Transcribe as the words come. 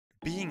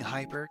Being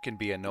hyper can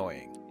be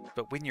annoying,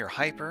 but when you're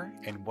hyper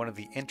in one of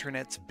the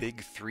internet's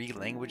big three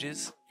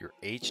languages, you're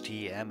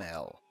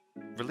HTML.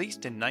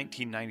 Released in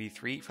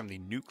 1993 from the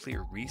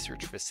Nuclear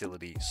Research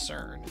Facility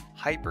CERN,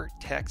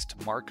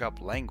 Hypertext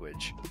Markup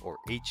Language, or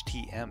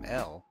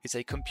HTML, is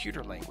a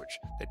computer language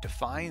that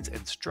defines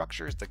and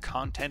structures the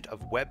content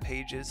of web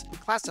pages,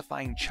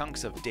 classifying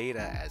chunks of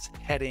data as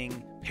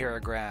heading,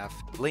 paragraph,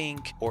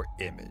 link, or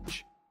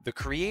image. The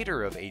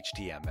creator of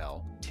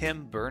HTML,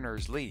 Tim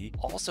Berners-Lee,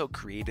 also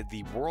created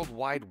the World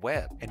Wide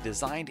Web and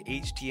designed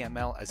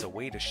HTML as a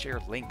way to share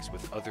links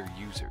with other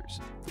users.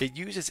 It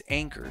uses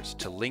anchors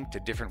to link to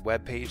different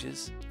web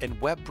pages,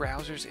 and web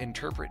browsers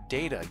interpret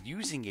data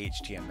using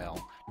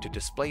HTML to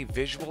display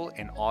visual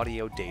and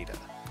audio data.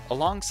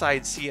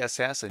 Alongside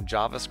CSS and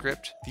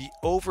JavaScript, the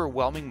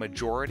overwhelming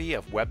majority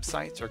of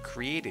websites are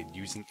created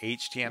using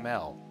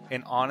HTML.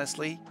 And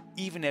honestly,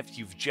 even if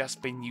you've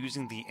just been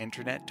using the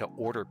internet to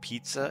order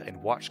pizza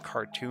and watch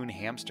cartoon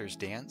hamsters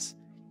dance,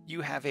 you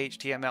have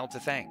HTML to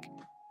thank.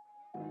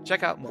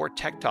 Check out more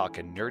tech talk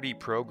and nerdy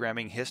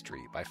programming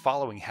history by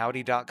following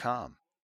Howdy.com.